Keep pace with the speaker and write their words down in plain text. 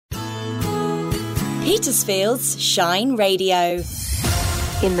Petersfield's Shine Radio.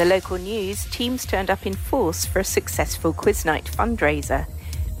 In the local news, teams turned up in force for a successful quiz night fundraiser.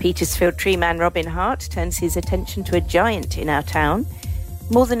 Petersfield tree man Robin Hart turns his attention to a giant in our town.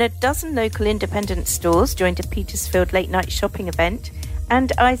 More than a dozen local independent stores joined a Petersfield late night shopping event.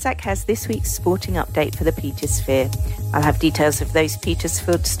 And Isaac has this week's sporting update for the Petersphere. I'll have details of those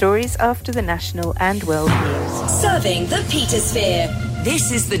Petersfield stories after the national and world news. Serving the Petersphere.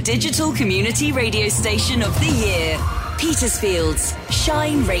 This is the digital community radio station of the year. Petersfield's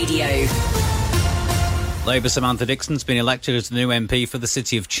Shine Radio. Labour Samantha Dixon's been elected as the new MP for the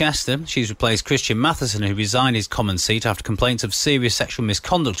city of Chester. She's replaced Christian Matheson, who resigned his common seat after complaints of serious sexual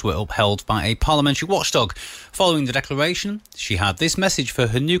misconduct were upheld by a parliamentary watchdog. Following the declaration, she had this message for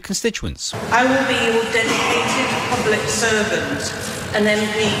her new constituents. I will be your dedicated public servant, an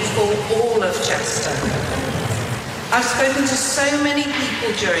MP for all of Chester. I've spoken to so many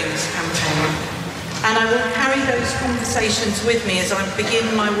people during this campaign, and I will carry those conversations with me as I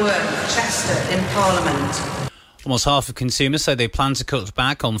begin my work for Chester in Parliament. Almost half of consumers say they plan to cut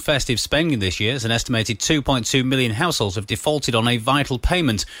back on festive spending this year, as an estimated 2.2 million households have defaulted on a vital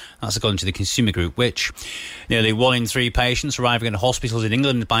payment. That's according to the Consumer Group, which nearly 1 in 3 patients arriving at hospitals in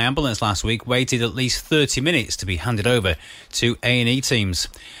England by ambulance last week waited at least 30 minutes to be handed over to A&E teams.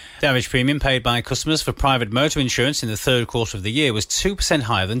 The average premium paid by customers for private motor insurance in the third quarter of the year was 2%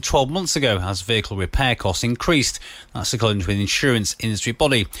 higher than 12 months ago as vehicle repair costs increased. That's according to an insurance industry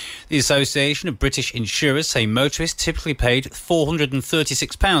body. The Association of British Insurers say motorists typically paid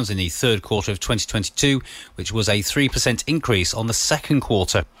 £436 in the third quarter of 2022, which was a 3% increase on the second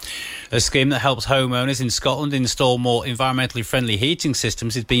quarter. A scheme that helps homeowners in Scotland install more environmentally friendly heating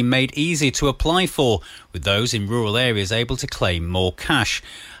systems is being made easier to apply for, with those in rural areas able to claim more cash.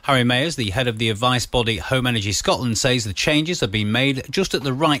 Harry Mayers, the head of the advice body Home Energy Scotland, says the changes have been made just at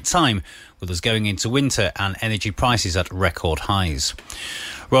the right time, with us going into winter and energy prices at record highs.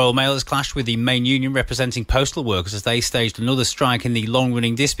 Royal Mail has clashed with the main union representing postal workers as they staged another strike in the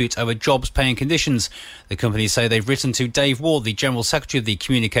long-running dispute over jobs, pay and conditions. The companies say they've written to Dave Ward, the General Secretary of the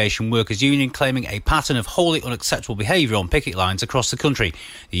Communication Workers Union, claiming a pattern of wholly unacceptable behaviour on picket lines across the country.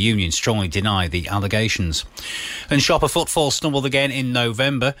 The union strongly deny the allegations. And shopper footfall stumbled again in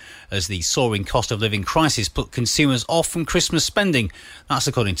November as the soaring cost of living crisis put consumers off from Christmas spending. That's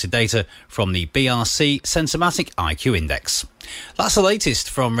according to data from the BRC Sensomatic IQ Index. That's the latest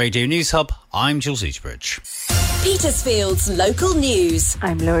from Radio News Hub. I'm Jules Eastbridge. Petersfield's local news.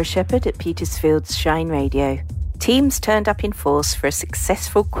 I'm Laura Shepherd at Petersfield's Shine Radio. Teams turned up in force for a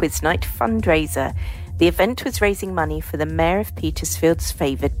successful quiz night fundraiser. The event was raising money for the Mayor of Petersfield's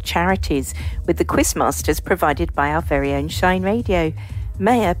favoured charities, with the quizmasters provided by our very own Shine Radio.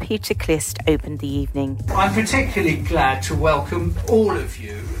 Mayor Peter Clist opened the evening. I'm particularly glad to welcome all of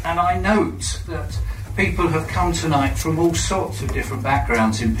you, and I note that people have come tonight from all sorts of different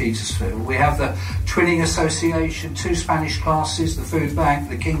backgrounds in Petersfield. We have the Twinning Association, 2 Spanish classes, the Food Bank,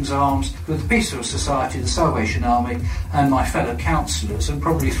 the King's Arms, the Peaceful Society, the Salvation Army, and my fellow councillors, and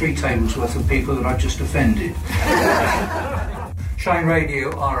probably 3 tables worth of people that I've just offended. Shine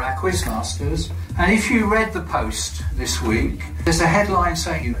Radio are our quizmasters, and if you read the Post this week, there's a headline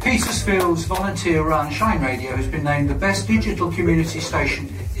saying Petersfield's volunteer-run Shine Radio has been named the best digital community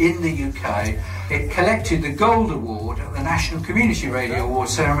station in the UK. It collected the Gold Award at the National Community Radio Award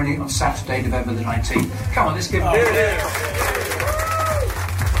ceremony on Saturday, November the 19th. Come on, let's give it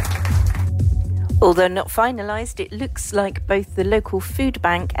Although not finalised, it looks like both the local food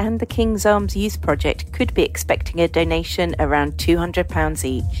bank and the King's Arms Youth Project could be expecting a donation around £200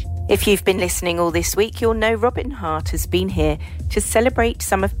 each. If you've been listening all this week, you'll know Robin Hart has been here to celebrate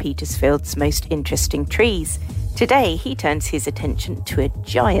some of Petersfield's most interesting trees. Today, he turns his attention to a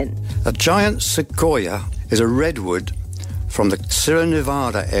giant. A giant sequoia is a redwood from the Sierra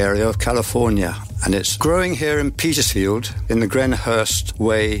Nevada area of California, and it's growing here in Petersfield in the Grenhurst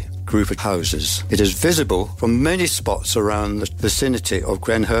Way group of houses. It is visible from many spots around the vicinity of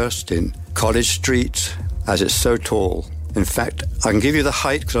Grenhurst in College Street, as it's so tall. In fact, I can give you the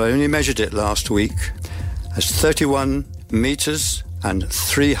height because I only measured it last week. It's 31 metres and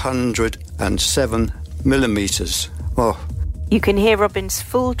 307 millimetres. Oh. You can hear Robin's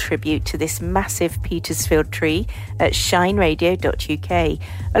full tribute to this massive Petersfield tree at shineradio.uk,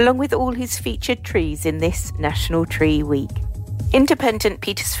 along with all his featured trees in this National Tree Week. Independent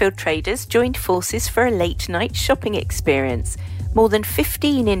Petersfield traders joined forces for a late-night shopping experience. More than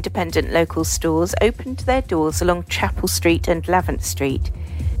 15 independent local stores opened their doors along Chapel Street and Lavant Street.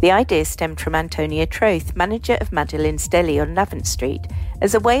 The idea stemmed from Antonia Troth, manager of Madeline's Deli on Lavant Street,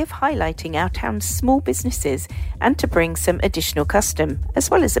 as a way of highlighting our town's small businesses and to bring some additional custom,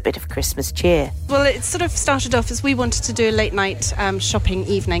 as well as a bit of Christmas cheer. Well, it sort of started off as we wanted to do a late night shopping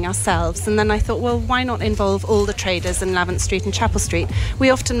evening ourselves, and then I thought, well, why not involve all the traders in Lavant Street and Chapel Street?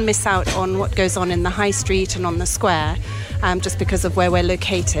 We often miss out on what goes on in the High Street and on the square, just because of where we're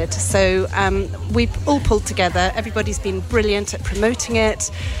located. So we've all pulled together. Everybody's been brilliant at promoting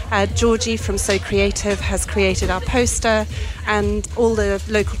it. Georgie from So Creative has created our poster, and all the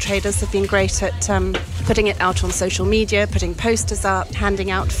local traders have been great at putting it out on social media, putting posters up,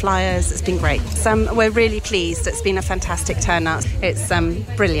 handing out flyers. It's been great. So we're really pleased. It's been a fantastic turnout. It's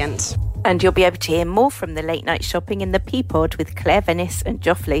brilliant. And you'll be able to hear more from the late night shopping in the Peapod with Claire Venice and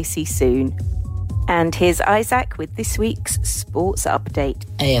Geoff Lacey soon. And here's Isaac with this week's sports update.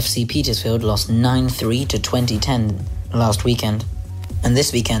 AFC Petersfield lost 9-3 to 2010 last weekend, and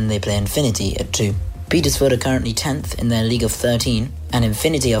this weekend they play Infinity at 2. Petersfield are currently 10th in their league of 13, and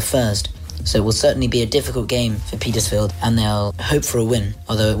Infinity are first, so it will certainly be a difficult game for Petersfield, and they'll hope for a win,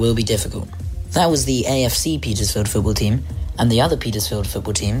 although it will be difficult. That was the AFC Petersfield football team, and the other Petersfield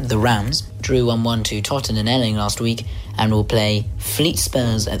football team, the Rams, drew 1-1 to Totton and Elling last week, and will play Fleet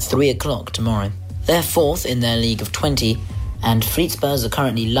Spurs at 3 o'clock tomorrow. They're 4th in their league of 20, and Fleet Spurs are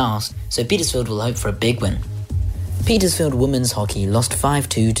currently last, so Petersfield will hope for a big win. Petersfield women's hockey lost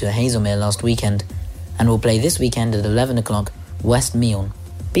 5-2 to Hazelmere last weekend, and will play this weekend at 11 o'clock, West Meon.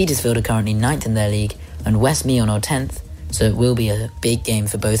 Petersfield are currently 9th in their league, and West Meon are 10th, so it will be a big game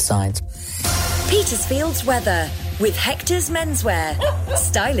for both sides. Petersfield's weather with Hector's Menswear.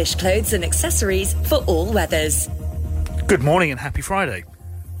 Stylish clothes and accessories for all weathers. Good morning and happy Friday.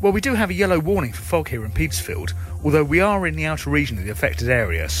 Well, we do have a yellow warning for fog here in Petersfield, although we are in the outer region of the affected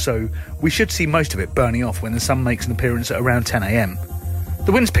area, so we should see most of it burning off when the sun makes an appearance at around 10 a.m.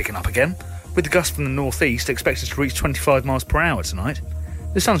 The wind's picking up again, with the gust from the northeast expected to reach 25 miles per hour tonight.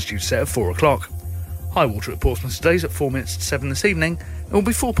 The sun's due to set at 4 o'clock. High water at Portsmouth today is at 4 minutes to 7 this evening and will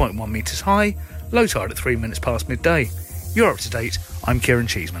be 4.1 metres high, low tide at 3 minutes past midday. You're up to date, I'm Kieran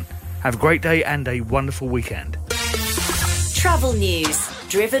Cheeseman. Have a great day and a wonderful weekend. Travel news,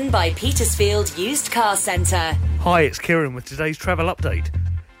 driven by Petersfield Used Car Centre. Hi, it's Kieran with today's travel update.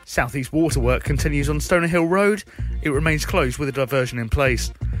 South East Waterwork continues on Stoner Hill Road. It remains closed with a diversion in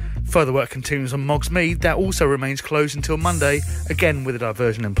place. Further work continues on Moggs Mead. That also remains closed until Monday, again with a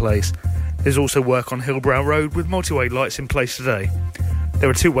diversion in place. There's also work on Hillbrow Road with multi-way lights in place today. There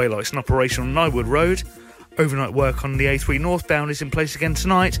are two-way lights in operation on Nywood Road. Overnight work on the A3 northbound is in place again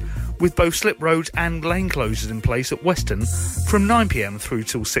tonight, with both slip roads and lane closures in place at Weston from 9 p.m. through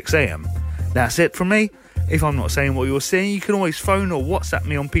till 6 a.m. That's it from me. If I'm not saying what you're seeing, you can always phone or WhatsApp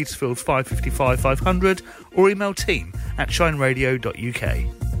me on Petersfield 555 500 or email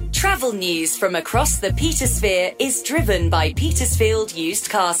team@shineradio.uk. Travel news from across the Petersphere is driven by Petersfield Used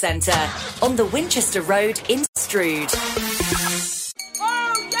Car Centre on the Winchester Road in Strood.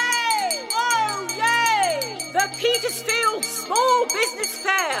 Oh yay! Oh yay! The Petersfield Small Business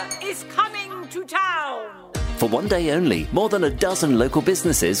Fair is coming to town. For one day only, more than a dozen local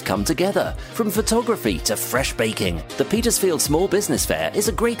businesses come together. From photography to fresh baking, the Petersfield Small Business Fair is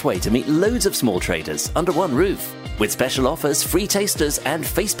a great way to meet loads of small traders under one roof. With special offers, free tasters and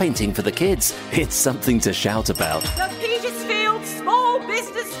face painting for the kids. It's something to shout about. The Petersfield Small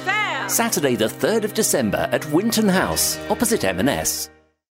Business Fair. Saturday the 3rd of December at Winton House, opposite M&S.